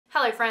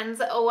Hello friends,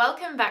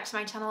 welcome back to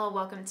my channel, or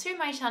welcome to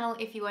my channel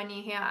if you are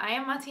new here. I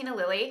am Martina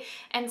Lily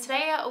and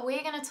today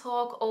we're going to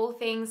talk all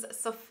things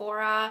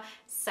Sephora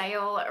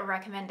sale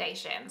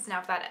recommendations. Now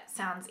if that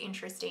sounds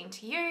interesting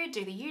to you,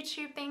 do the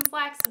YouTube things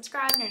like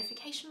subscribe,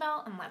 notification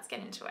bell, and let's get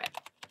into it.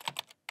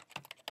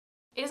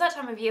 It is that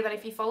time of year that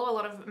if you follow a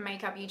lot of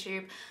makeup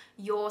YouTube,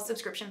 your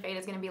subscription feed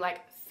is going to be like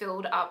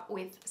filled up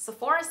with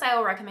Sephora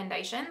sale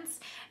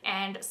recommendations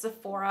and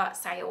Sephora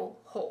sale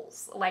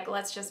hauls. Like,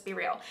 let's just be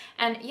real.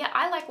 And yeah,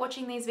 I like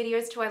watching these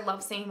videos too. I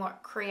love seeing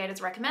what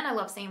creators recommend. I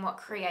love seeing what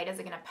creators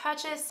are going to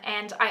purchase.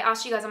 And I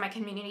asked you guys on my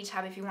community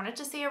tab if you wanted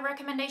to see a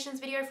recommendations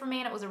video from me,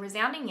 and it was a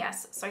resounding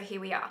yes. So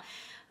here we are.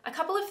 A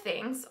couple of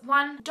things.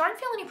 One, don't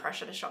feel any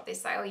pressure to shop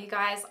this sale, you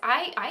guys.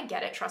 I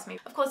get it, trust me.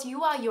 Of course,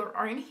 you are your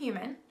own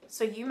human,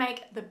 so you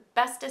make the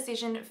best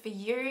decision for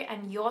you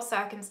and your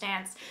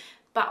circumstance.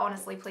 But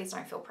honestly, please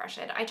don't feel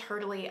pressured. I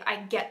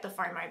get the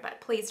FOMO, but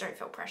please don't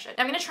feel pressured.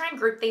 I'm gonna try and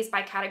group these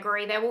by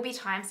category. There will be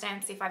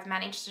timestamps if I've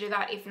managed to do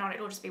that. If not,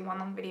 it'll just be one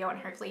long video and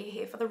hopefully you're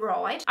here for the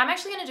ride. I'm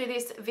actually gonna do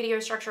this video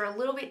structure a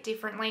little bit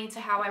differently to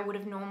how I would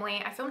have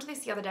normally. I filmed this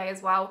the other day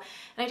as well,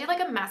 and I did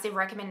like a massive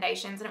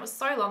recommendations, and it was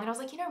so long, and I was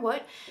like, you know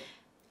what?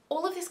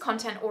 All of this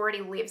content already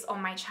lives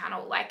on my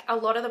channel. Like, a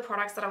lot of the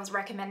products that I was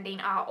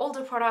recommending are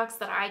older products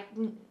that I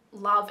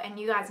love, and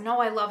you guys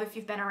know I love if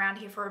you've been around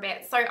here for a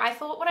bit. So I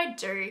thought what I'd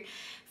do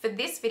for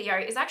this video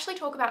is actually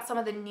talk about some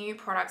of the new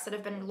products that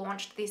have been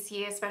launched this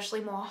year,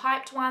 especially more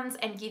hyped ones,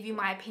 and give you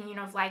my opinion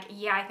of like,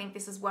 yeah, I think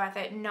this is worth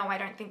it. No, I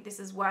don't think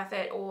this is worth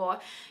it. Or,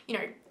 you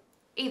know,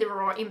 either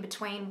or, in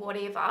between,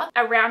 whatever,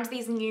 around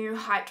these new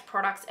hyped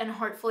products, and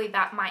hopefully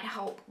that might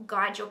help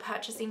guide your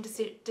purchasing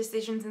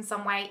decisions in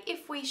some way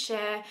if we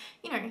share,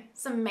 you know,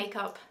 some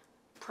makeup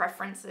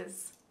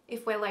preferences,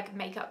 if we're like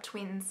makeup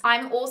twins.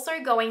 I'm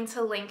also going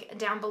to link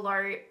down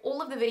below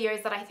all of the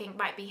videos that I think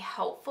might be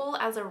helpful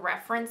as a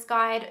reference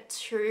guide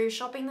to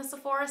shopping the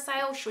Sephora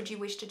sale, should you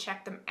wish to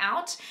check them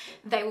out.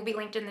 They will be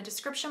linked in the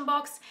description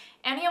box.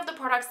 Any of the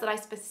products that I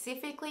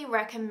specifically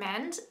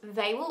recommend,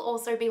 they will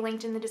also be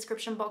linked in the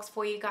description box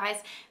for you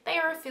guys. They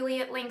are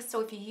affiliate links,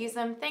 so if you use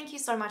them, thank you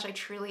so much. I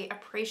truly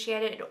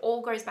appreciate it. It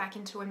all goes back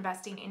into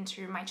investing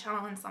into my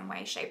channel in some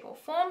way, shape, or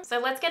form. So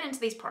let's get into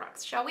these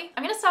products, shall we?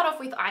 I'm gonna start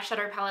off with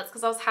eyeshadow palettes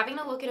because I was having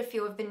a look at a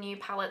few of the new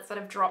palettes that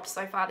have dropped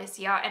so far this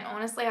year, and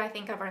honestly, I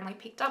think I've only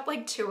picked up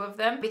like 2 of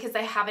them because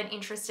they haven't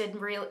interested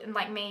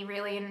me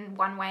really in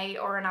one way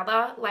or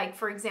another. Like,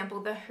 for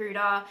example, the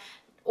Huda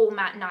All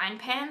Matte 9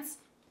 pans.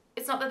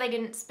 It's not that they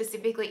didn't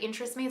specifically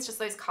interest me, it's just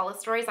those color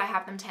stories. I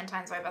have them 10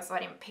 times over, so I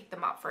didn't pick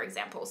them up, for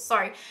example.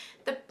 So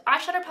the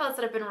eyeshadow palettes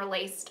that have been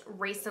released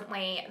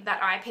recently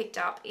that I picked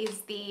up is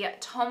the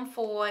Tom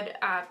Ford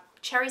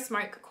Cherry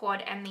Smoke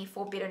Quad and the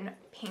Forbidden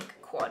Pink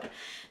Quad.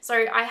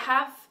 So I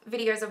have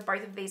videos of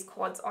both of these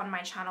quads on my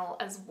channel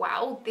as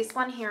well. This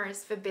one here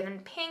is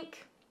Forbidden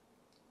Pink.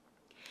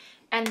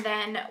 And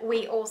then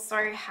we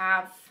also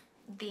have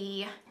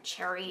the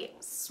Cherry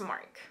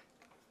Smoke.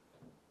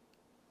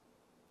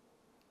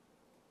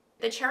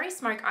 The Cherry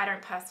Smoke I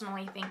don't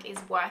personally think is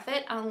worth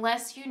it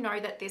unless you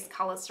know that this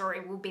color story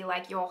will be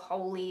like your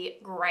holy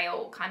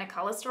grail kind of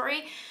color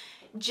story.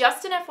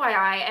 Just an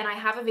FYI, and I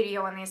have a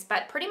video on this,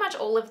 but pretty much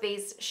all of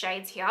these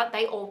shades here,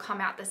 they all come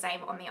out the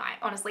same on the eye.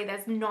 Honestly,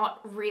 there's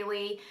not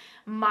really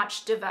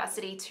much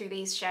diversity to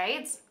these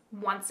shades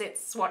once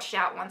it's swatched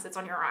out, once it's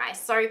on your eye.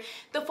 So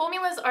the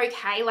formula's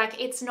okay, like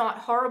it's not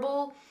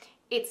horrible.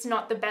 It's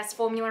not the best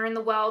formula in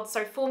the world.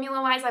 So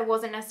formula-wise, I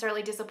wasn't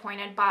necessarily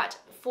disappointed, but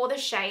for the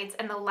shades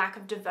and the lack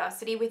of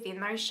diversity within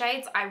those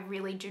shades, I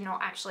really do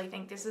not actually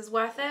think this is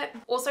worth it.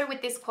 Also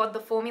with this quad, the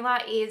formula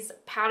is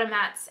powder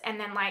mattes and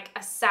then like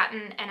a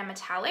satin and a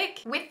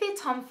metallic. With the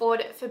Tom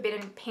Ford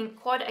Forbidden Pink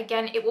quad,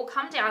 again, it will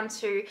come down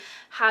to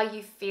how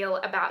you feel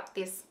about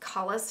this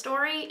color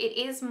story. It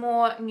is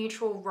more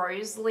neutral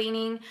rose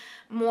leaning,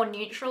 more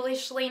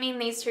neutralish leaning.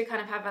 These two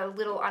kind of have a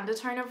little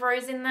undertone of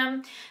rose in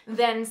them.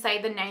 Then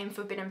say the name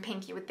Forbidden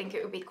Pink, you would think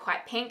it would be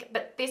quite pink,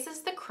 but this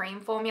is the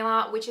cream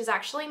formula, which is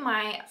actually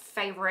my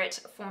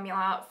favorite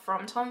formula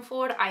from Tom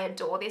Ford. I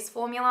adore this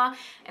formula,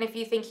 and if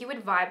you think you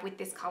would vibe with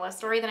this color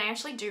story, then I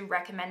actually do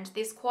recommend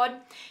this quad.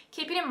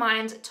 Keeping in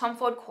mind, Tom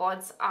Ford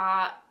quads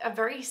are a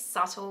very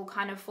subtle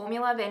kind of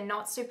formula. They're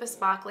not super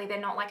sparkly. They're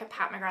not like a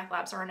Pat McGrath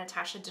Labs or a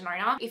Natasha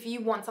Denona. If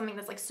you want something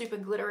that's like super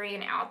glittery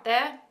and out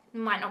there,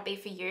 might not be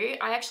for you.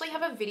 I actually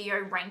have a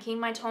video ranking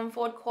my Tom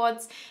Ford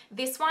quads.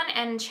 This one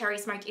and Cherry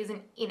Smoke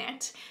isn't in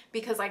it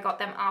because I got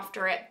them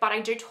after it, but I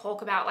do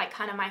talk about like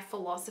kind of my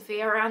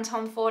philosophy around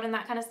Tom Ford and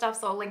that kind of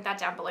stuff, so I'll link that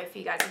down below for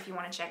you guys if you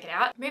want to check it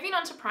out. Moving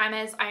on to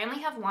primers, I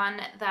only have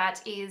one that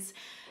is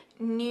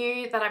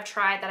new that I've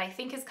tried that I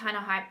think is kind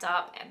of hyped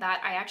up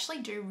that I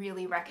actually do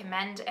really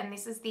recommend, and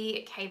this is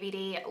the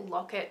KVD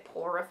Lock-It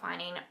Pore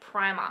Refining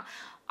Primer.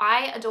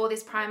 I adore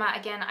this primer.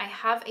 Again, I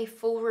have a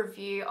full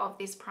review of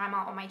this primer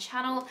on my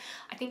channel.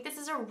 I think this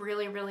is a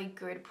really, really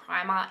good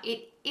primer.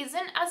 It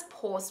isn't as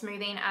pore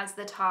smoothing as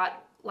the Tarte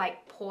like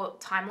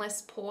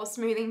timeless pore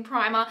smoothing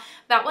primer.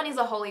 That one is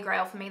a holy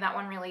grail for me. That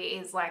one really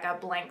is like a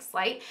blank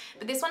slate,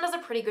 but this one does a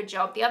pretty good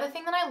job. The other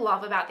thing that I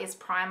love about this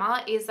primer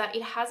is that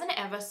it has an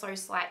ever so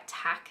slight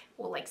tack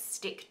or like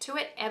stick to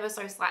it ever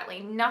so slightly.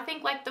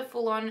 Nothing like the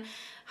full-on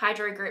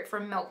Hydro Grip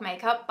from Milk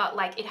Makeup, but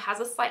like it has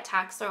a slight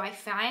tack. So I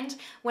find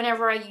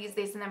whenever I use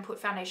this and then put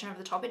foundation over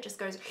the top, it just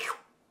goes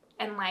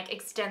and like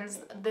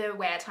extends the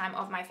wear time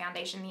of my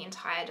foundation the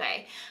entire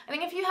day. I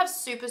think if you have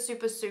super,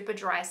 super, super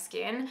dry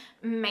skin,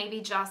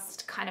 maybe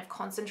just kind of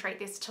concentrate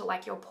this to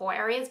like your pore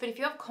areas. But if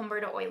you have combo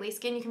to oily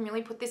skin, you can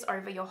really put this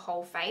over your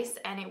whole face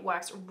and it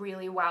works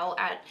really well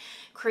at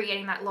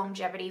creating that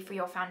longevity for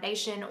your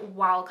foundation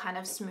while kind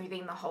of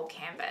smoothing the whole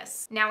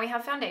canvas. Now we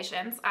have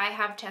foundations. I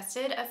have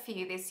tested a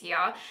few this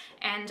year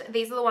and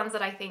these are the ones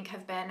that I think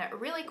have been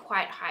really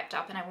quite hyped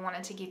up and I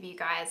wanted to give you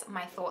guys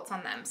my thoughts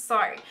on them. So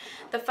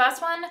the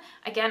first one,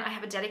 again, I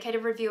have a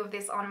dedicated review of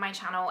this on my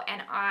channel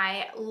and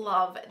I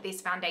love this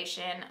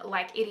foundation.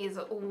 Like it is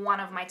one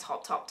of my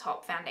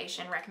top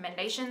foundation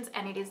recommendations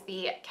and it is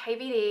the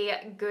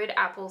KVD Good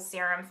Apple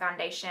Serum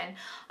Foundation.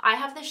 I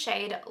have the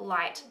shade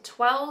Light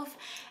 12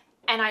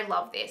 and I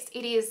love this.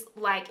 It is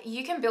like,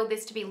 you can build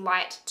this to be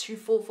light to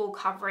full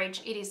coverage.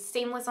 It is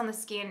seamless on the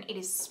skin. It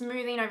is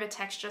smoothing over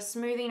texture,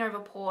 smoothing over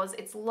pores.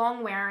 It's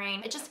long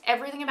wearing. It just,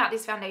 everything about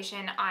this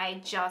foundation,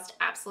 I just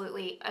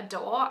absolutely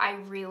adore. I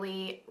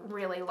really,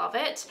 really love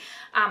it.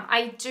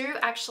 I do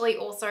actually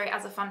also,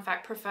 as a fun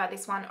fact, prefer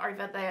this one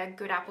over the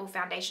Good Apple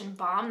Foundation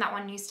Balm. That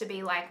one used to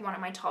be like one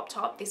of my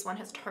top. This one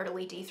has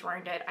totally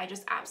dethroned it. I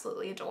just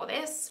absolutely adore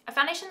this. A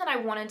foundation that I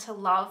wanted to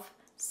love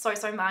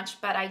so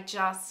much, but I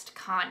just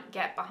can't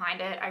get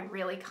behind it. I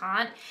really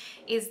can't,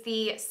 is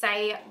the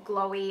Say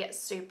Glowy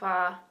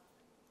Super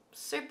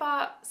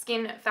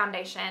Skin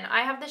Foundation.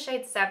 I have the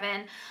shade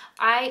 7.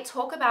 I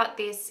talk about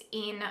this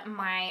in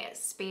my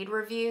speed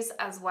reviews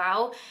as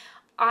well.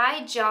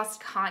 I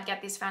just can't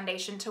get this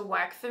foundation to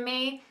work for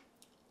me.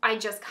 I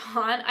just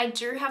can't. I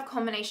do have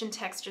combination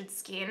textured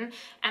skin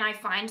and I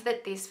find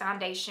that this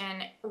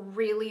foundation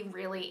really,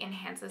 really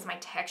enhances my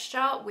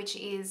texture, which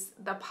is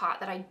the part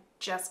that I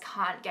just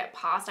can't get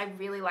past. I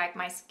really like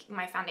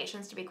my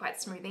foundations to be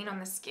quite smoothing on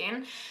the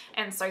skin,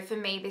 and so for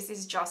me this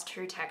is just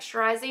too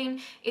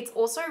texturizing. It's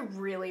also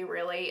really,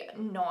 really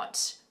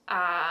not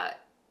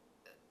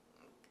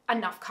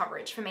enough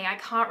coverage for me. I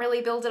can't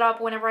really build it up.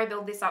 Whenever I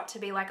build this up to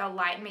be like a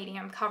light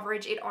medium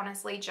coverage, it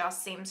honestly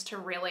just seems to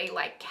really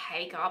like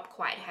cake up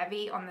quite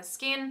heavy on the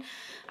skin.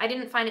 I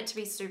didn't find it to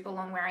be super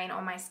long wearing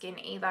on my skin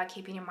either,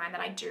 keeping in mind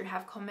that I do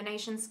have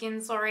combination skin,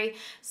 sorry.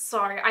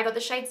 So I got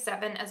the shade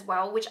 7 as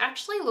well, which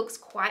actually looks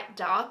quite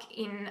dark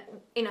in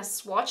a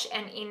swatch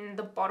and in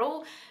the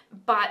bottle,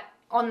 but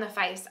on the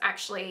face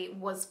actually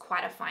was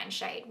quite a fine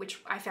shade,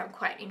 which I found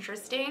quite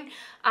interesting.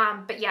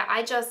 But yeah,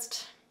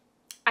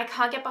 I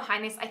can't get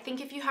behind this. I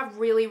think if you have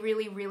really,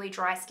 really, really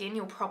dry skin,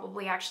 you'll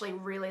probably actually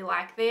really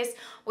like this.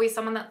 Or you're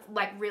someone that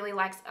like really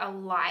likes a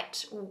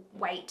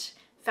lightweight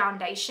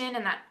foundation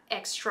and that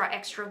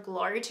extra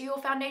glow to your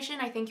foundation,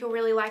 I think you'll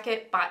really like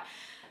it. But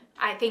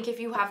I think if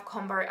you have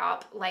combo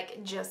up,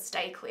 like just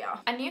stay clear.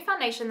 A new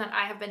foundation that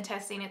I have been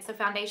testing, it's the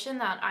foundation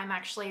that I'm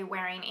actually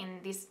wearing in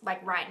this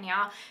like right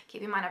now.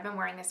 Keep in mind I've been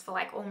wearing this for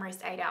like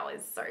almost 8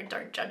 hours, so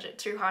don't judge it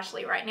too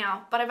harshly right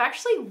now. But I've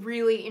actually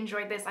really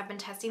enjoyed this. I've been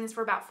testing this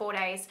for about 4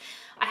 days.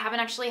 I haven't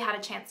actually had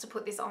a chance to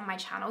put this on my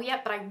channel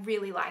yet, but I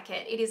really like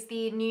it. It is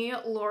the new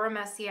Laura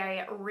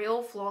Mercier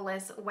Real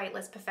Flawless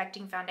Weightless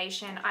Perfecting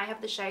Foundation. I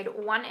have the shade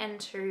 1 and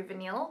 2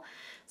 Vanille.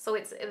 So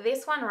it's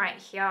this one right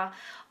here.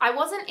 I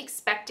wasn't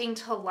expecting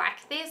to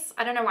like this.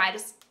 I don't know why,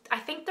 I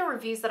think the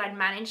reviews that I'd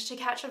managed to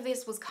catch of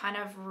this was kind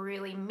of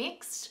really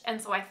mixed,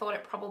 and so I thought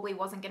it probably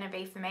wasn't going to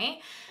be for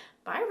me.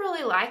 But I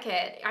really like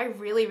it. I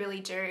really, really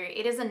do.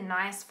 It is a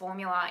nice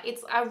formula.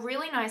 It's a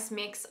really nice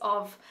mix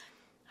of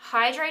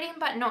hydrating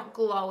but not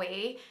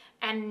glowy,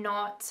 and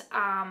not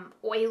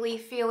oily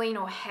feeling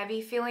or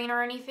heavy feeling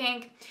or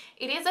anything.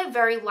 It is a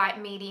very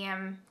light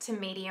medium to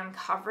medium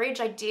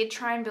coverage. I did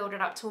try and build it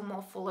up to a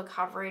more fuller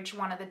coverage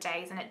one of the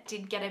days, and it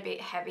did get a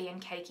bit heavy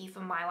and cakey for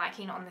my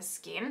liking on the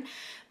skin.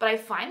 But I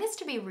find this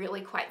to be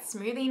really quite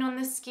smoothing on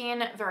the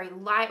skin, very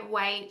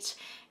lightweight.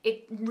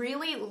 It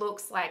really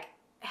looks like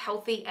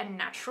healthy and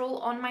natural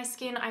on my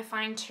skin, I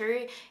find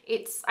too.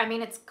 I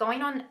mean, it's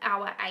going on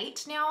hour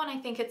 8 now, and I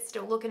think it's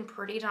still looking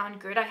pretty darn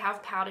good. I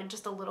have powdered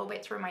just a little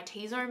bit through my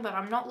T-zone, but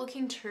I'm not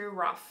looking too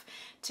rough,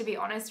 to be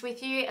honest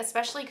with you,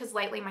 especially because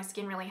lately my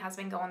skin really has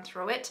been going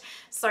through it.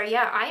 So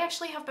yeah, I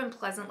actually have been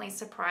pleasantly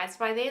surprised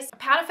by this. A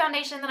powder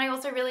foundation that I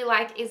also really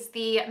like is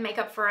the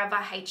Makeup Forever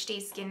HD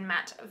Skin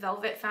Matte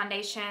Velvet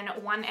Foundation.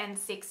 1 and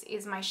 6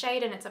 is my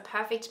shade, and it's a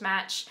perfect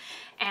match.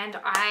 and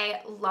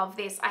I love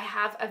this. I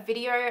have a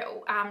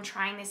video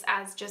trying this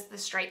as just the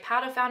straight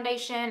powder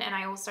foundation, and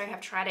I also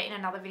have tried it in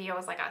another video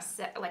as like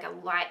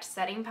a light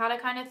setting powder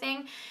kind of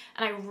thing,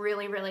 and I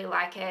really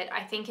like it.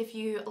 I think if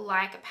you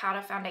like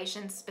powder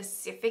foundation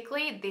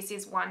specifically, this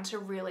is one to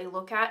really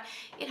look at.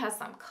 It has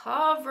some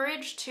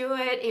coverage to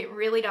it, it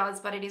really does,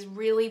 but it is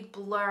really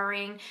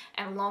blurring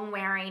and long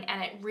wearing,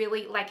 and it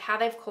really, like how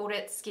they've called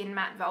it skin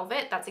matte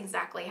velvet, that's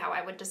exactly how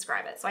I would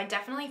describe it. So I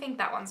definitely think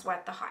that one's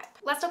worth the hype.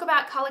 Let's talk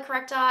about color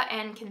corrector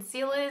and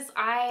concealers.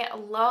 I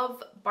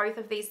love both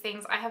of these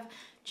things. I have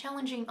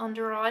challenging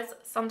under eyes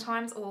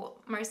sometimes, or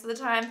most of the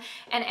time,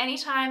 and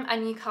anytime a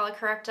new color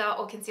corrector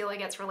or concealer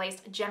gets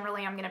released,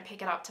 generally I'm going to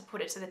pick it up to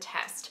put it to the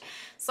test.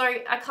 So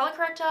a color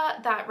corrector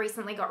that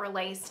recently got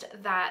released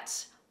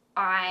that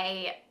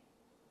I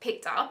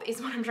picked up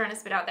is what I'm trying to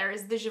spit out there,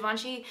 is the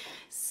Givenchy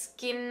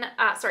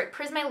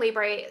Prisme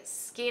Libre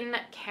Skin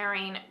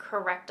Caring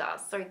Corrector.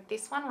 So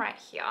this one right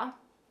here,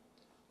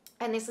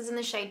 and this is in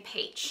the shade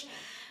Peach.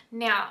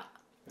 Now,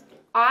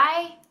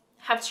 I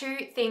have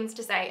two things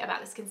to say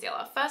about this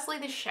concealer. Firstly,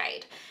 the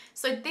shade.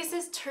 So this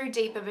is too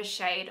deep of a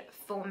shade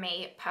for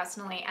me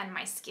personally and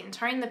my skin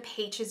tone. The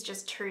peach is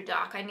just too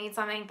dark. I need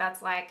something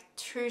that's like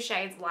 2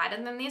 shades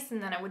lighter than this,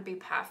 and then it would be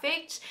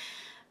perfect.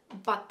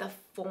 But the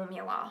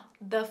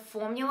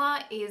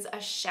formula is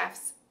a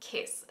chef's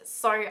kiss.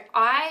 So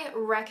I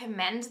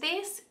recommend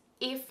this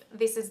if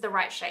this is the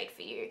right shade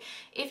for you.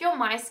 If you're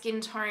my skin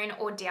tone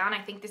or down,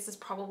 I think this is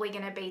probably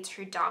going to be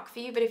too dark for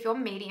you, but if you're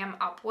medium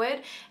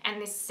upward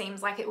and this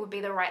seems like it would be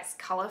the right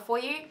color for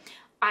you,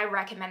 I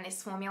recommend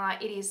this formula.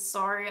 It is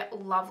so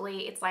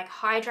lovely. It's like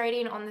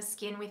hydrating on the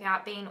skin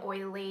without being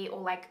oily or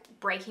like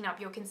breaking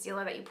up your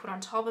concealer that you put on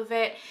top of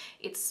it.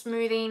 It's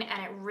smoothing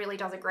and it really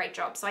does a great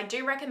job. So I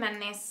do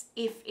recommend this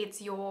if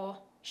it's your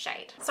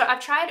shade. So I've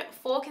tried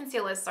 4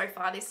 concealers so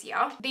far this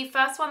year. The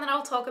first one that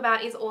I'll talk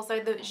about is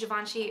also the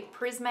Givenchy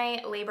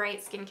Prisme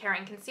Libre Skin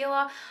Caring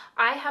Concealer.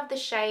 I have the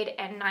shade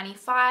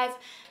N95.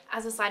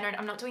 As a side note,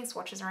 I'm not doing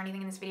swatches or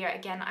anything in this video.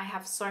 Again, I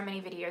have so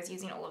many videos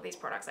using all of these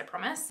products, I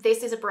promise.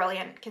 This is a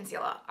brilliant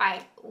concealer.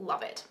 I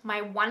love it.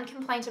 My one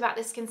complaint about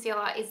this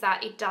concealer is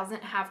that it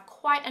doesn't have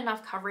quite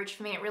enough coverage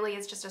for me. It really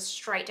is just a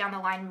straight down the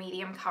line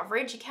medium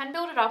coverage. You can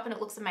build it up and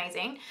it looks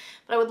amazing,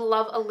 but I would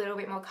love a little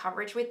bit more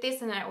coverage with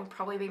this, and then it would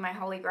probably be my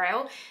holy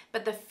grail.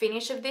 But the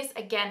finish of this,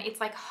 again, it's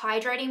like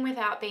hydrating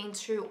without being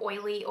too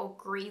oily or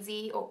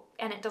greasy,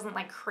 and it doesn't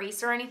like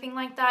crease or anything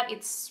like that.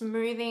 It's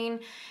smoothing.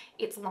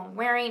 It's long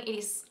wearing. It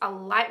is a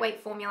lightweight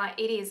formula.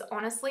 It is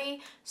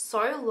honestly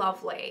so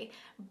lovely,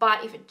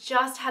 but if it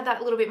just had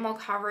that little bit more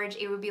coverage,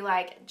 it would be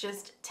like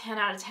just 10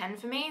 out of 10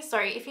 for me. So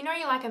if you know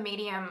you like a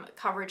medium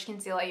coverage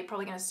concealer, you're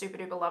probably going to super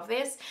duper love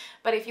this.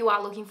 But if you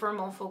are looking for a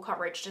more full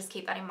coverage, just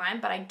keep that in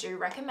mind. But I do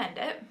recommend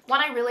it.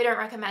 One I really don't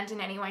recommend in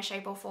any way,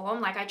 shape or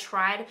form. Like I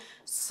tried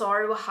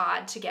so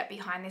hard to get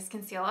behind this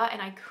concealer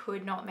and I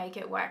could not make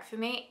it work for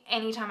me.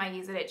 Anytime I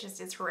use it, it just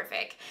is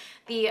horrific.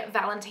 The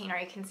Valentino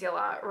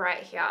concealer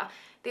right here.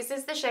 This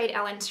is the shade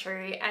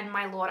LN2, and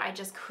my lord, I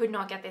just could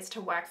not get this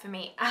to work for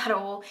me at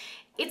all.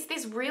 It's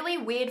this really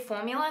weird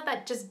formula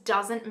that just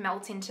doesn't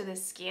melt into the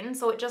skin,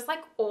 so it just like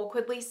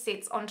awkwardly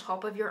sits on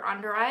top of your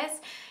under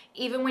eyes.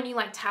 Even when you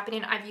like tap it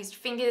in, I've used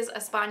fingers,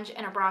 a sponge,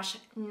 and a brush.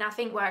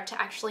 Nothing worked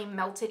to actually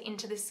melt it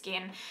into the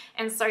skin.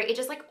 And so it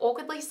just like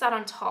awkwardly sat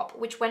on top,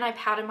 which when I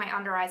powdered my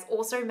under eyes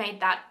also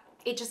made that,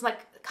 it just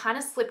like kind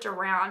of slipped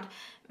around,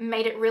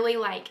 made it really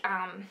like,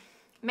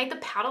 made the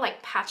powder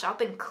like patch up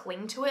and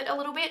cling to it a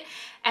little bit.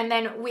 And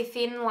then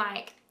within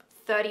like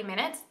 30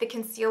 minutes, the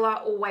concealer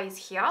always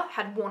here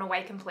had worn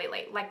away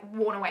completely, like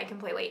worn away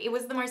completely. It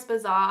was the most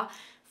bizarre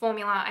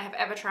formula I have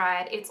ever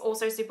tried. It's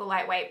also super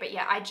lightweight, but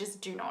yeah, I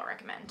just do not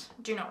recommend.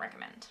 Do not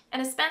recommend.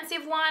 An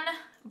expensive one,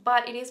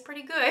 but it is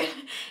pretty good,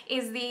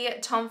 is the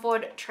Tom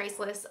Ford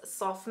Traceless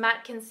Soft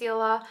Matte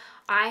Concealer.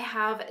 I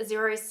have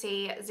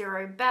 0C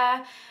 0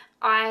 Bare.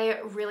 I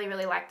really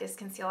like this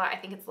concealer. I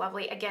think it's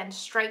lovely. Again,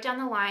 straight down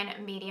the line,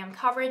 medium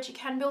coverage. You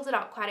can build it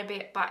up quite a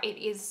bit, but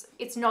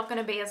it's not going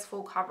to be as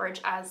full coverage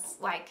as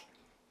like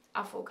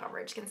a full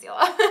coverage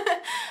concealer.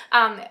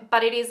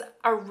 But it is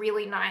a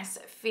really nice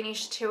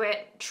finish to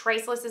it.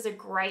 Traceless is a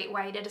great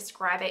way to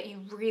describe it. You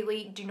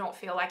really do not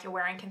feel like you're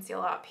wearing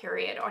concealer,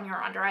 period, on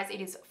your under eyes.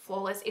 It is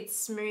flawless. It's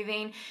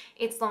smoothing.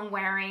 It's long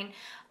wearing.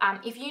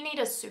 If you need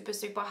a super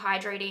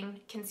hydrating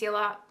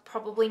concealer,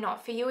 probably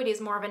not for you. It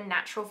is more of a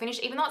natural finish.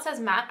 Even though it says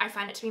matte, I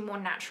find it to be more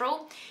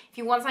natural. If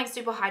you want something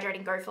super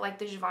hydrating, go for like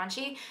the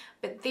Givenchy.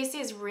 But this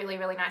is really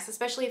nice,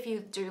 especially if you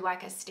do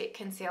like a stick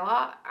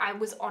concealer. I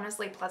was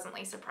honestly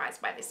pleasantly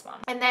surprised by this one.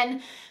 And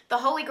then the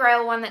Holy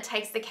Grail one that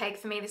takes the cake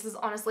for me, this has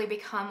honestly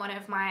become one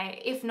of my,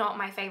 if not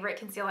my favorite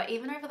concealer,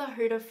 even over the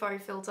Huda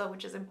Faux filter,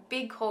 which is a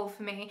big call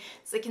for me.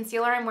 It's the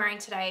concealer I'm wearing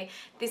today.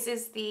 This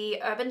is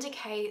the Urban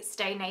Decay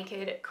Stay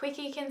Naked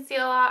Quickie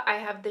Concealer.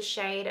 I have the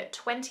shade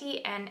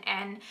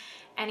 20NN,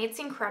 and it's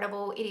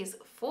incredible. It is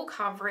full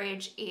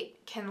coverage.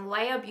 It can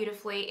layer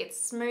beautifully. It's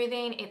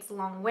smoothing. It's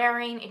long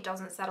wearing. It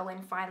doesn't settle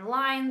in fine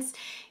lines.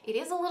 It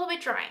is a little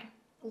bit drying.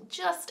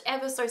 just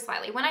ever so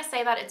slightly. When I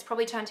say that, it's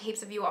probably turned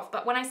heaps of you off,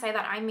 but when I say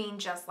that, I mean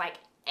just like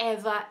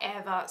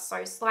ever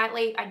so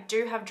slightly. I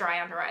do have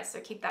dry under eyes, so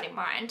keep that in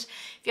mind.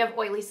 If you have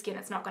oily skin,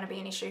 it's not going to be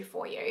an issue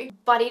for you,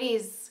 but it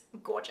is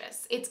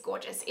gorgeous. It's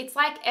gorgeous. It's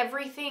like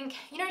everything,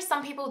 you know,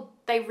 some people,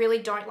 they really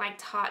don't like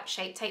Tarte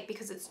Shape Tape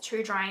because it's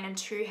too drying and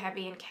too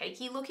heavy and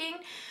cakey looking,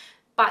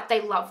 but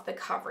they love the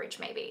coverage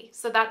maybe.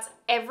 So that's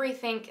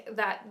everything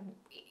that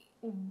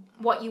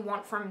what you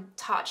want from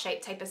Tarte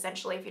Shape Tape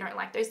essentially. If you don't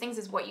like those things,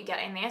 is what you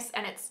get in this,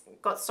 and it's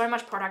got so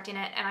much product in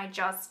it, and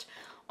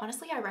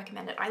honestly, I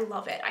recommend it. I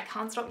love it. I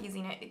can't stop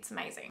using it. It's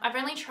amazing. I've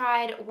only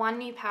tried one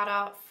new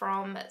powder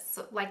from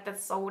like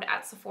that's sold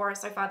at Sephora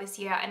so far this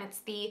year, and it's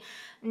the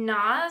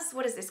NARS,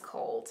 what is this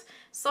called?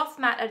 Soft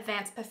Matte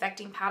Advanced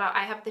Perfecting Powder.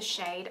 I have the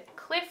shade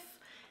Cliff.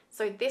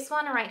 So this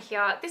one right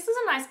here, this is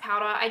a nice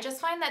powder. I just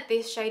find that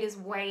this shade is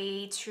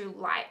way too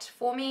light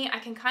for me. I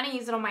can kind of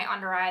use it on my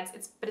under eyes,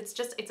 but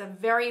it's a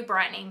very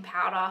brightening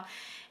powder.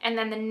 And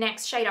then the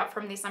next shade up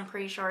from this, I'm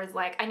pretty sure is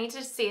like, I need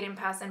to see it in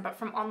person, but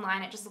from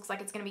online, it just looks like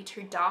it's gonna be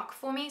too dark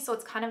for me. So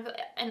it's kind of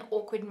an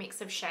awkward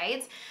mix of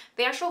shades.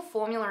 The actual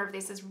formula of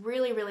this is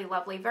really, really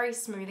lovely, very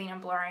smoothing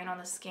and blurring on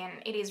the skin.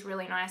 It is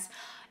really nice.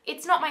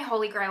 It's not my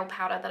holy grail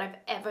powder that I've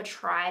ever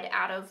tried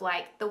out of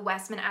like the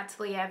Westman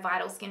Atelier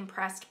Vital Skin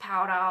Pressed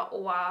powder,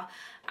 or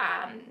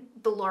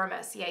the Laura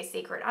Mercier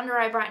Secret Under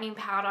Eye Brightening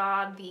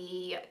Powder,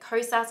 the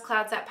Kosas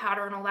Cloud Set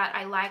powder and all that.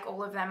 I like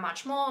all of them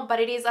much more, but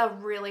it's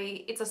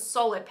a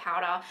solid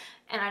powder,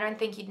 and I don't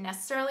think you'd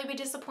necessarily be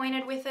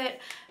disappointed with it,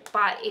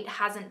 but it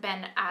hasn't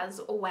been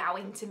as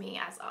wowing to me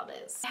as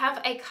others. I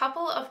have a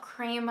couple of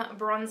cream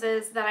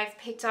bronzers that I've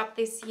picked up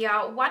this year.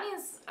 One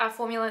is a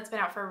formula that's been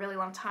out for a really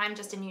long time,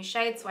 just a new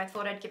shade, so I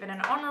thought I'd give it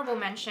an honorable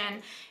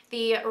mention.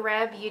 The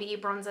Rare Beauty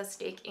Bronzer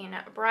Stick in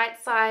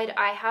Bright Side.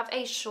 I have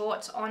a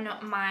short on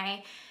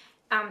my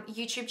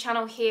YouTube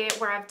channel here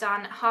where I've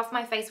done half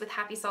my face with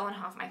Happy Soul and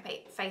half my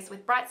face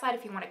with Bright Side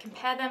if you want to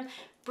compare them.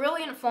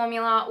 Brilliant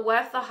formula,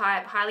 worth the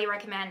hype, highly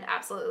recommend,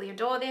 absolutely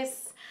adore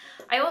this.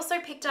 I also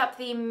picked up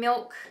the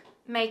Milk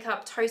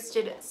Makeup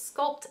Toasted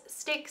Sculpt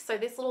Stick, so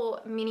this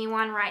little mini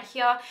one right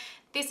here.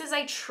 This is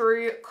a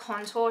true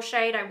contour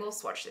shade. I will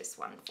swatch this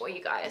one for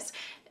you guys.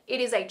 It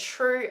is a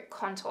true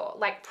contour,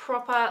 like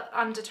proper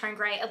undertone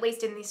gray, at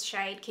least in this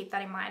shade. Keep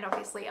that in mind.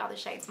 Obviously, other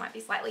shades might be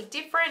slightly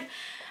different.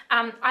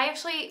 I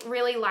actually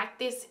really like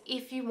this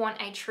if you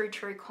want a true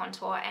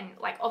contour, and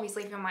like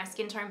obviously if you're my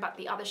skin tone, but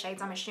the other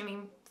shades I'm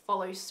assuming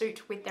follow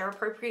suit with their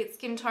appropriate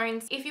skin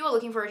tones. If you are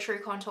looking for a true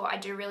contour, I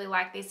do really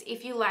like this.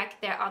 If you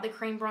like their other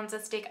cream bronzer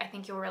stick, I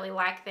think you'll really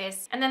like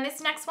this. And then this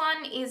next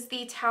one is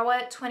the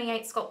Tower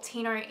 28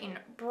 Sculptino in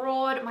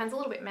Broad. Mine's a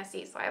little bit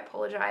messy, so I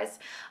apologize.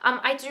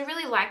 I do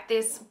really like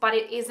this, but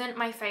it isn't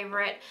my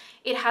favorite.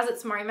 It has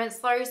its moments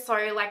though.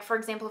 So like, for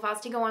example, if I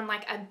was to go on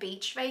like a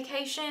beach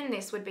vacation,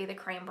 this would be the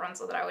cream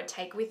bronzer that I would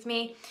take with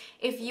me.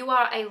 If you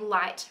are a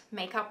light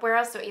makeup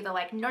wearer, so either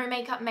like no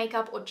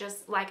makeup or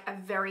just like a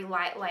very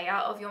light layer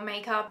of your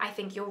makeup, I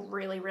think you'll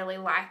really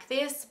like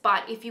this.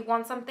 But if you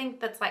want something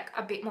that's like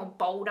a bit more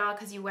bolder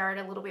because you wear it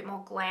a little bit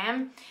more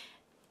glam,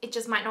 it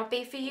just might not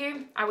be for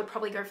you. I would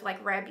probably go for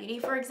like Rare Beauty,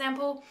 for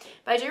example.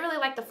 But I do really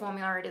like the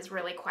formula. It is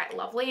really quite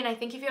lovely. And I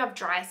think if you have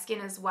dry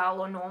skin as well,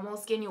 or normal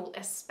skin, you'll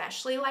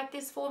especially like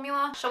this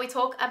formula. Shall we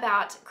talk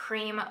about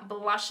cream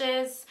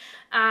blushes?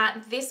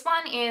 This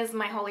one is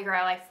my holy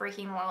grail. I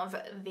freaking love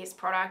this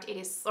product. It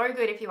is so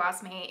good if you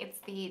ask me. It's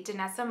the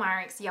Danessa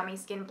Myricks Yummy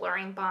Skin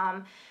Blurring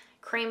Balm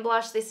cream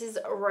blush. This is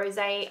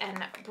Rosé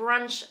and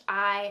Brunch.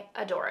 I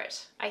adore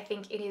it. I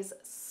think it is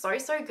so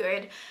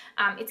good.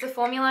 It's a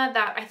formula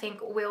that I think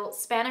will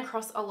span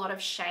across a lot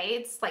of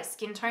shades, like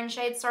skin tone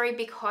shades, sorry,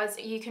 because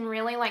you can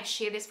really like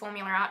sheer this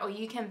formula out, or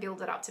you can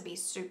build it up to be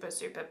super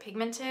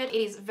pigmented. It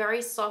is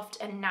very soft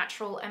and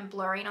natural and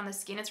blurring on the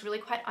skin. It's really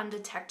quite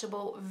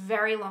undetectable,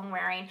 very long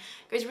wearing,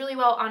 goes really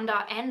well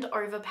under and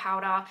over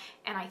powder,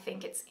 and I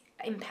think it's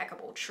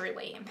impeccable,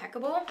 truly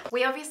impeccable.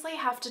 We obviously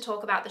have to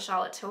talk about the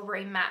Charlotte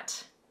Tilbury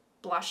matte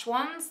blush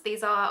ones.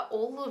 These are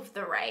all of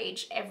the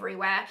rage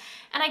everywhere,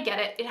 and I get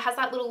it. It has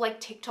that little like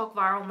TikTok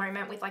viral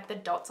moment with like the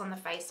dots on the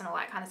face and all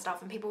that kind of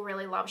stuff, and people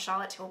really love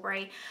Charlotte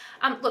Tilbury.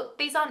 Look,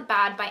 these aren't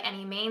bad by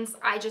any means.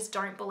 I just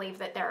don't believe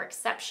that they're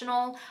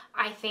exceptional.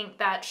 I think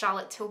that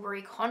Charlotte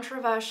Tilbury,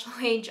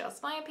 controversially,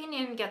 just my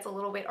opinion, gets a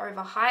little bit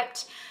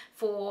overhyped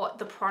for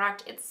the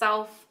product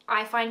itself.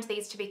 I find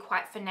these to be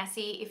quite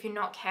finessey. If you're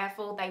not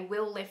careful, they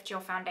will lift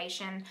your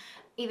foundation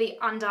either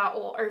under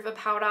or over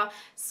powder.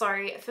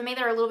 So for me,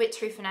 they're a little bit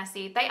too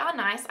finessey. They are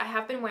nice. I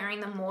have been wearing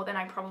them more than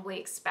I probably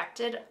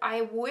expected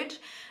I would,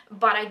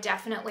 but I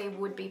definitely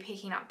would be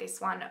picking up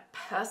this one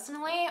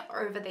personally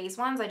over these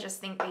ones. I just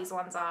think these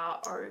ones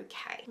are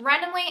okay.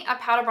 Randomly, a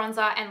powder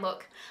bronzer, and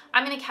look,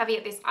 I'm gonna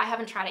caveat this. I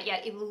haven't tried it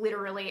yet. It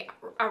literally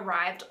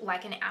arrived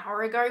like an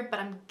hour ago, but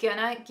I'm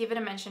gonna give it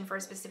a mention for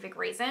a specific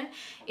reason.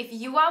 If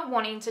you are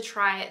wanting to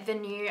try the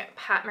new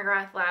Pat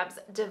McGrath Labs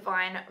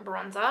Divine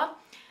Bronzer,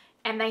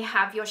 and they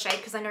have your shade,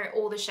 because I know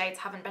all the shades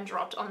haven't been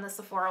dropped on the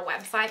Sephora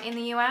website in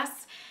the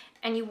US,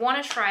 and you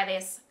want to try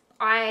this,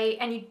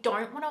 and you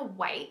don't want to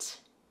wait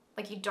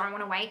like you don't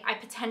want to wait, I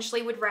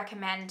potentially would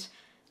recommend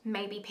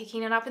maybe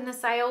picking it up in the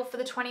sale for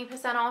the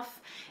 20%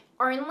 off,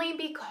 only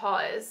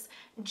because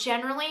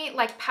generally,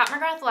 like Pat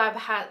McGrath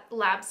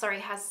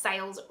has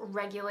sales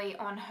regularly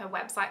on her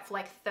website for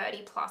like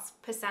 30+%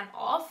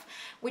 off,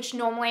 which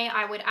normally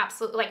I would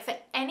absolutely, like for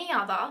any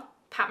other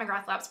Pat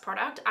McGrath Labs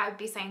product, I would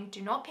be saying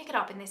do not pick it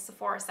up in this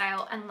Sephora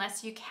sale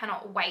unless you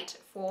cannot wait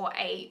for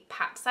a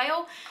Pat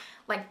sale.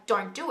 Like,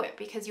 don't do it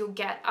because you'll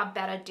get a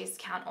better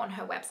discount on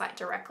her website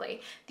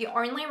directly. The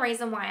only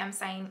reason why I'm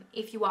saying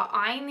if you are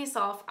eyeing this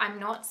off, I'm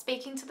not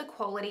speaking to the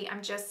quality.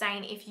 I'm just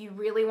saying if you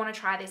really want to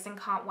try this and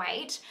can't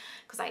wait,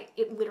 because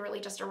it literally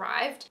just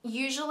arrived.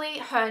 Usually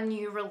her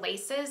new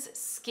releases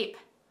skip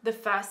the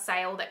first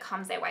sale that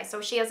comes their way. So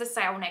if she has a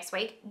sale next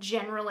week,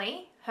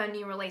 generally her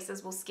new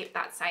releases will skip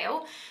that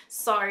sale.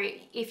 So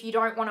if you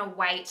don't want to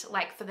wait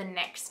like for the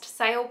next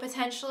sale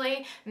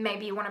potentially,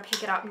 maybe you want to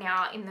pick it up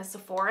now in the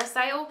Sephora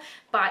sale,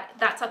 but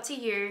that's up to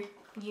you.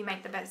 You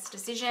make the best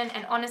decision.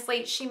 And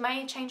honestly, she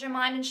may change her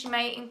mind and she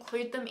may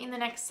include them in the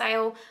next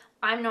sale.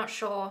 I'm not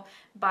sure,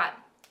 but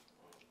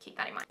keep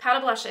that in mind. Powder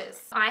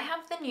blushes. I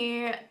have the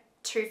new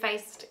Too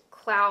Faced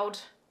Cloud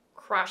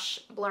Crush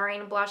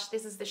blurring blush.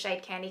 This is the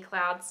shade Candy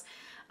Clouds,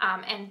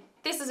 and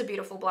this is a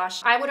beautiful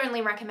blush. I would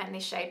only recommend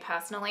this shade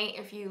personally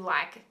if you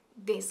like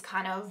this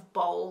kind of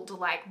bold,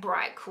 like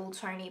bright, cool,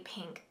 tony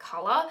pink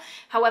color.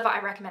 However, I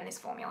recommend this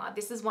formula.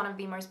 This is one of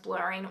the most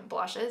blurring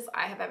blushes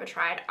I have ever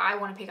tried. I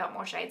want to pick up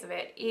more shades of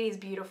it. It is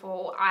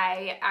beautiful.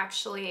 I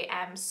actually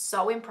am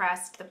so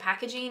impressed. The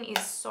packaging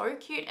is so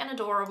cute and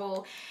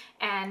adorable,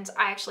 and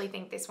I actually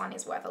think this one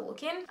is worth a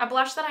look in. A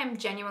blush that I'm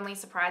genuinely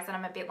surprised that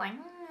I'm a bit like,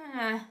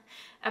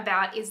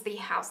 about is the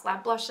Haus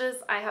Lab blushes.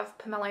 I have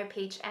Pomelo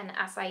Peach and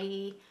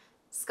Acai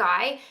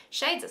Sky.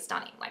 Shades are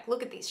stunning. Like,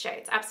 look at these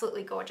shades,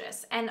 absolutely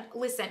gorgeous. And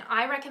listen,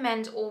 I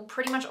recommend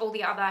pretty much all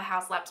the other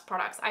Haus Labs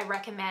products. I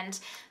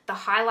recommend the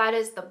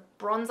highlighters. The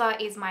bronzer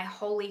is my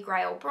holy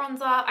grail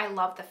bronzer. I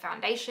love the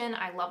foundation.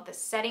 I love the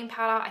setting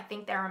powder. I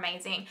think they're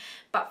amazing.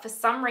 But for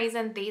some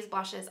reason, these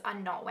blushes are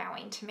not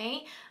wowing to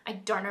me. I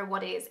don't know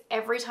what it is.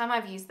 Every time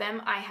I've used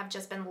them, I have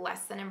just been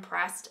less than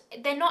impressed.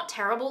 They're not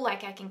terrible.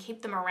 Like, I can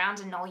keep them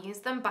around and I'll use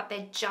them, but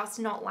they're just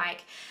not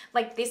like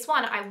this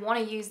one. I want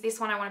to use this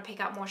one. I want to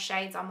pick up more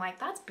shades. I'm like,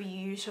 that's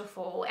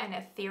beautiful and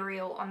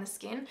ethereal on the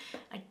skin.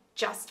 I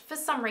just, for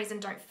some reason,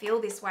 don't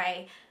feel this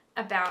way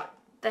about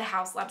the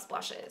Haus Labs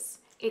blushes.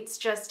 It's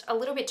just a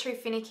little bit too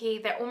finicky.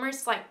 They're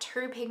almost like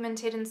too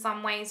pigmented in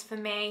some ways for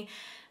me,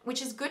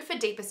 which is good for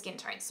deeper skin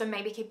tones. So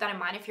maybe keep that in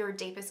mind. If you're a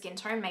deeper skin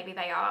tone, maybe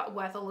they are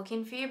worth a look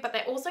in for you, but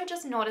they're also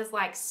just not as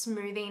like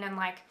smoothing and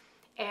like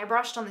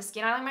airbrushed on the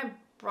skin. I like my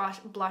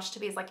blush to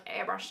be as like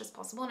airbrushed as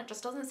possible, and it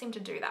just doesn't seem to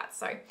do that.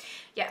 So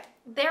yeah,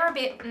 they're a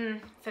bit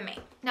for me.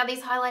 Now,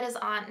 these highlighters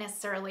aren't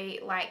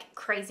necessarily like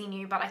crazy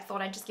new, but I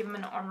thought I'd just give them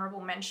an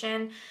honorable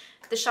mention.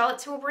 The Charlotte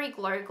Tilbury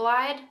Glow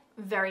Glide,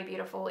 very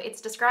beautiful.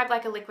 It's described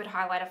like a liquid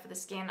highlighter for the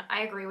skin.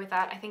 I agree with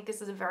that. I think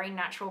this is a very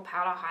natural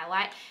powder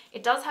highlight.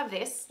 It does have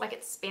this, like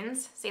it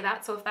spins, see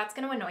that? So if that's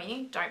going to annoy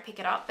you, don't pick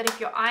it up. But if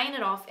you're eyeing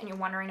it off and you're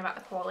wondering about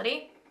the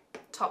quality,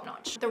 top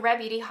notch. The Rare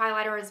Beauty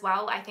highlighter as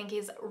well, I think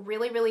is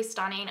really, really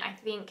stunning. I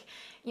think,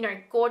 you know,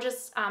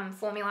 gorgeous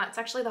formula. It's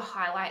actually the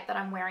highlight that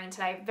I'm wearing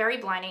today. Very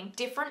blinding,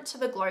 different to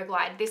the Glow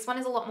Glide. This one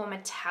is a lot more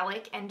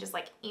metallic and just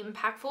like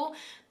impactful.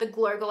 The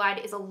Glow Glide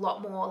is a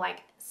lot more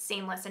like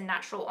seamless and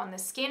natural on the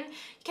skin.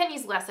 You can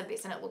use less of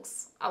this and it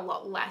looks a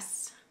lot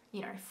less,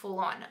 you know, full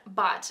on.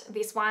 But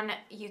this one,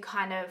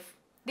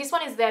 this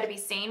one is there to be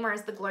seen,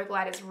 whereas the Glow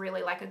Glide is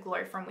really like a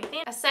glow from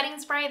within. A setting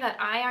spray that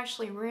I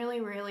actually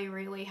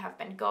really have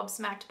been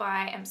gobsmacked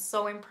by, am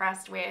so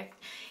impressed with,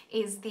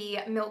 is the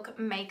Milk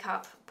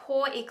Makeup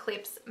Pore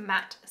Eclipse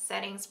Matte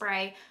Setting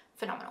Spray.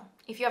 Phenomenal.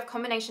 If you have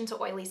combination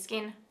to oily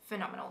skin,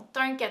 phenomenal.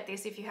 Don't get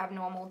this if you have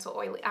normal to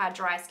oily,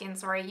 dry skin,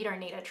 sorry, you don't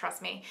need it,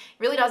 trust me.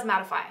 It really does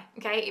mattify,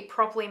 okay? It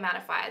properly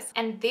mattifies.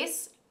 And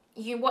this,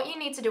 what you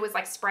need to do is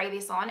like spray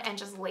this on and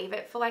just leave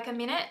it for like a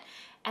minute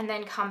and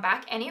then come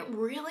back, and it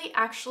really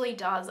actually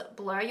does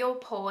blur your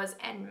pores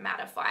and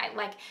mattify.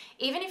 Like,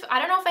 even if, I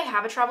don't know if they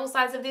have a travel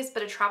size of this,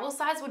 but a travel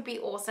size would be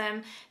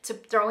awesome to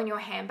throw in your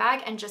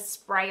handbag and just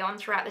spray on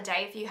throughout the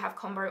day if you have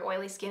combo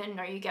oily skin and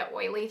know you get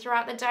oily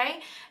throughout the day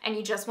and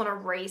you just want to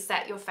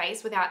reset your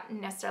face without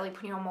necessarily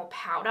putting on more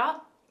powder.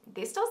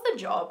 This does the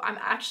job.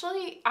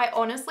 I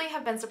honestly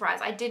have been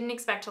surprised. I didn't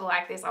expect to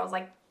like this. I was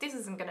like, this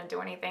isn't going to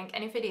do anything.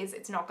 And if it is,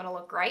 it's not going to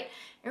look great.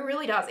 It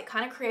really does. It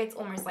kind of creates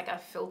almost like a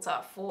filter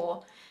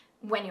for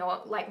when you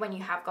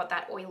have got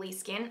that oily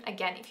skin.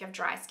 Again, if you have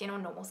dry skin or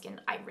normal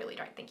skin, I really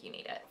don't think you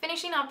need it.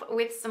 Finishing up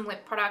with some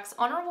lip products.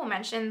 Honorable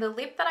mention, the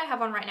lip that I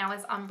have on right now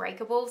is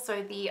Unbreakable.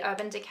 So the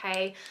Urban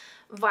Decay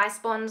Vice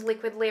Bond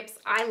liquid lips.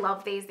 I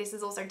love these. This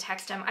is also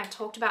Textum. I've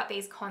talked about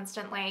these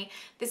constantly.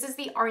 This is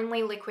the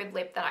only liquid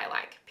lip that I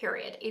like,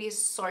 period. It is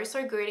so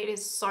good. It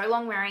is so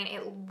long wearing.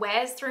 It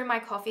wears through my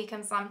coffee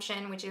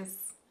consumption, which is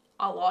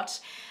a lot.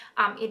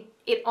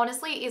 It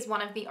honestly is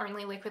one of the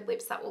only liquid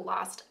lips that will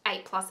last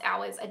 8+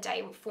 hours a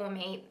day for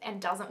me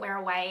and doesn't wear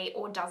away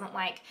or doesn't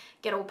like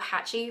get all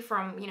patchy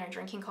from, you know,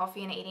 drinking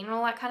coffee and eating and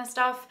all that kind of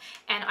stuff.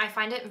 And I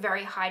find it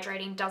very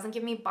hydrating, doesn't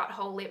give me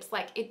butthole lips.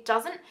 Like it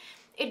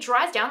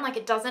dries down, like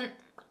it doesn't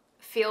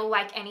feel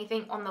like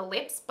anything on the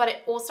lips, but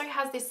it also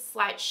has this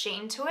slight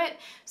sheen to it.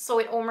 So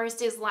it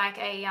almost is like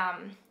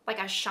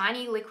a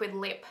shiny liquid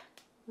lip,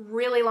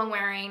 really long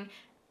wearing.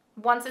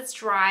 Once it's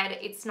dried,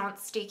 it's not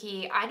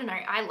sticky. I don't know.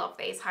 I love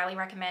these. Highly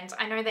recommend.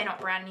 I know they're not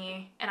brand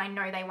new and I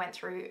know they went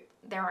through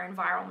their own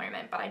viral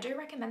moment, but I do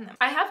recommend them.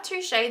 I have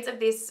 2 shades of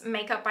this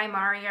Makeup by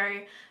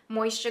Mario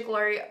Moisture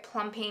Glow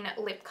Plumping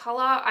Lip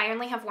Color. I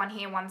only have one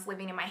here. One's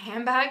living in my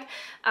handbag.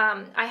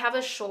 I have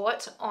a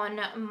short on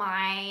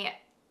my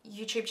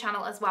YouTube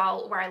channel as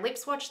well where I lip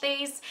swatch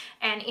these,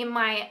 and in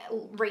my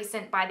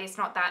recent Buy This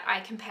Not That, I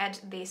compared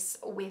this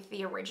with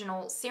the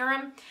original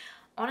serum.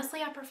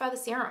 Honestly, I prefer the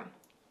serum.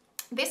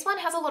 This one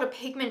has a lot of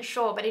pigment,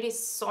 sure, but it is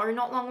so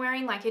not long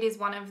wearing. Like it is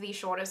one of the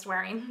shortest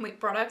wearing lip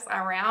products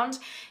around. It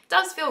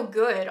does feel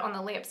good on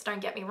the lips,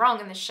 don't get me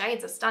wrong, and the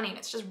shades are stunning.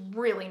 It's just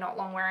really not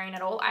long wearing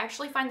at all. I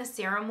actually find the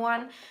serum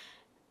one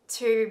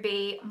to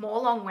be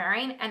more long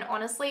wearing, and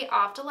honestly,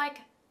 after like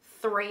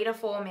 3 to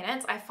 4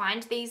 minutes, I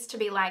find these to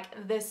be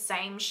like the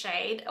same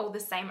shade or the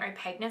same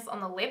opaqueness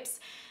on the lips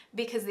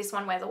because this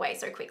one wears away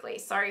so quickly.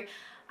 So,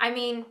 I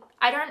mean,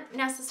 I don't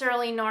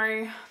necessarily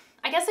know.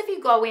 I guess if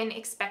you go in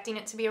expecting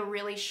it to be a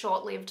really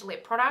short-lived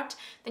lip product,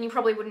 then you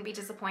probably wouldn't be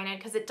disappointed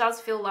because it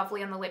does feel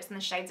lovely on the lips and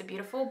the shades are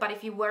beautiful. But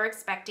if you were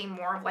expecting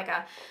more of like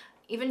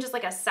even just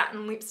like a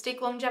satin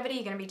lipstick longevity,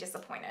 you're gonna be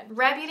disappointed.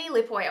 Rare Beauty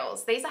lip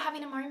oils. These are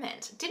having a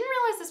moment. Didn't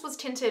realize this was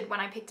tinted when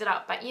I picked it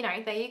up, but you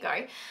know, there you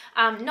go.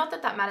 Not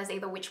that that matters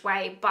either which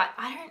way, but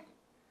I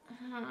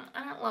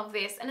don't love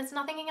this. And it's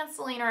nothing against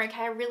Selena,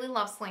 okay? I really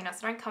love Selena,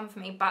 so don't come for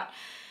me, but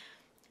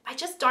I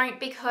just don't,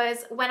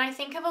 because when I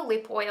think of a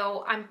lip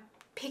oil, I'm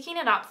picking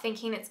it up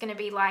thinking it's going to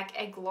be like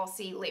a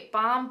glossy lip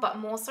balm, but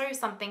more so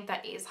something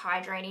that is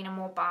hydrating and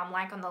more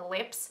balm-like on the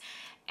lips.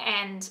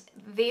 And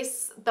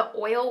this, the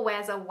oil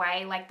wears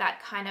away, like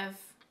that kind of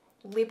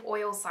lip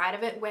oil side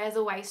of it wears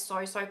away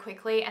so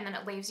quickly, and then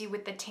it leaves you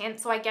with the tint.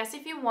 So I guess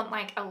if you want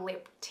like a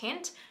lip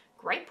tint,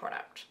 great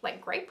product, like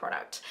great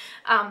product.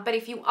 But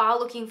if you are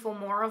looking for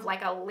more of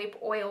like a lip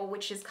oil,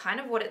 which is kind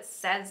of what it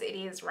says it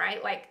is,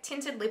 right? Like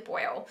tinted lip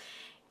oil,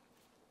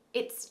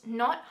 it's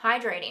not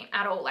hydrating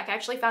at all. Like I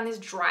actually found this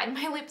dried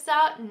my lips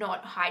out,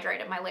 not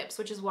hydrated my lips,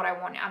 which is what I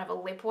want out of a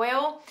lip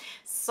oil.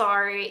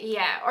 So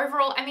yeah,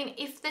 overall, I mean,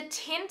 if the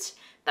tint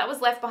that was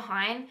left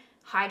behind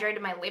hydrated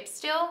my lips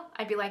still,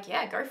 I'd be like,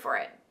 yeah, go for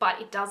it. But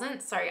it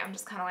doesn't, so I'm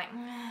just kind of like,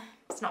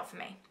 it's not for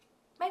me.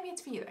 Maybe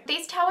it's for you though.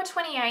 These Tower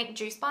 28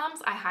 Juice Balms,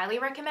 I highly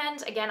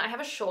recommend. Again, I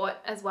have a short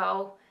as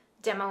well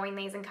demoing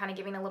these and kind of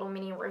giving a little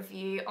mini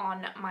review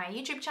on my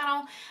YouTube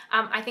channel.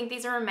 I think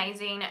these are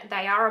amazing.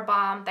 They are a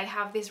balm. They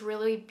have this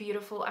really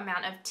beautiful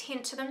amount of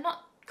tint to them.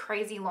 Not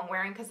crazy long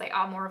wearing because they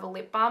are more of a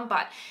lip balm,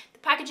 but the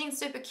packaging's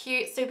super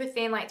cute, super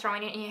thin, like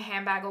throwing it in your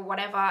handbag or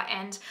whatever.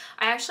 And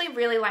I actually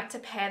really like to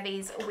pair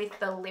these with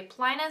the lip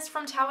liners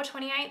from Tower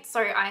 28.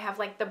 So I have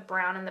like the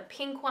brown and the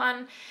pink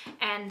one,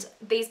 and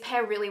these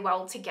pair really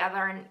well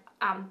together. And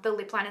the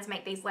lip liners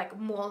make these like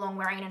more long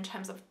wearing in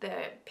terms of the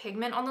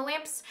pigment on the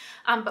lips,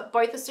 but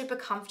both are super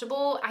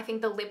comfortable. I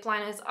think the lip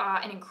liners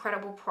are an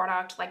incredible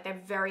product. Like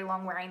they're very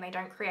long wearing. They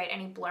don't create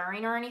any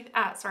blurring or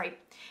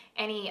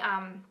any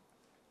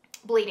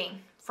bleeding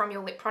from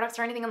your lip products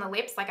or anything on the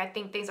lips. Like I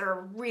think these are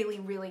a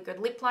really good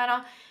lip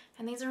liner,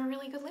 and these are a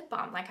really good lip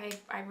balm. Like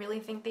I really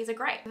think these are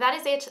great. That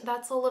is it.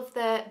 That's all of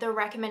the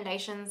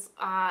recommendations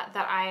that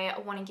I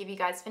want to give you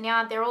guys for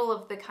now. They're all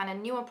of the kind of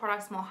newer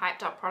products, more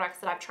hyped up products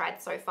that I've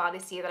tried so far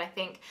this year that I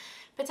think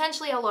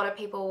potentially a lot of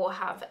people will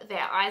have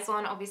their eyes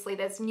on. Obviously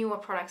there's newer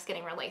products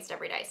getting released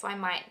every day, so I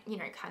might, you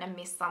know, kind of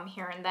miss some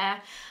here and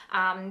there.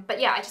 But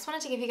yeah, I just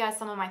wanted to give you guys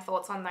some of my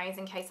thoughts on those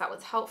in case that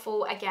was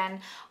helpful. Again,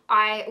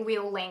 I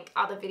will link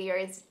other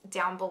videos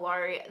down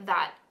below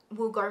that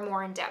will go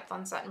more in depth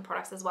on certain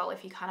products as well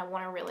if you kind of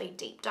want to really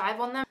deep dive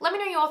on them. Let me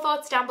know your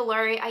thoughts down below.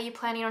 Are you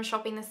planning on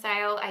shopping the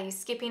sale? Are you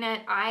skipping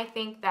it? I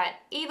think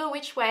that either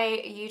which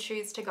way you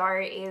choose to go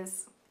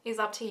is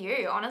up to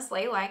you,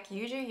 honestly. Like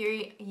you do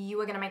you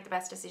are going to make the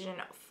best decision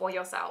for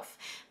yourself.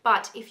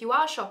 But if you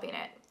are shopping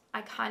it,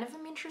 I kind of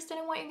am interested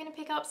in what you're going to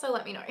pick up, so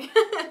let me know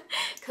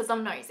because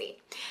I'm nosy.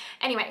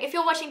 Anyway, if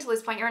you're watching to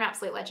this point, you're an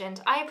absolute legend.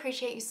 I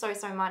appreciate you so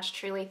much,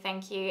 truly,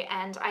 thank you,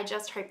 and I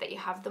just hope that you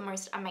have the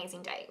most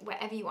amazing day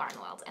wherever you are in the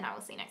world, and I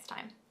will see you next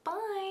time.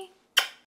 Bye!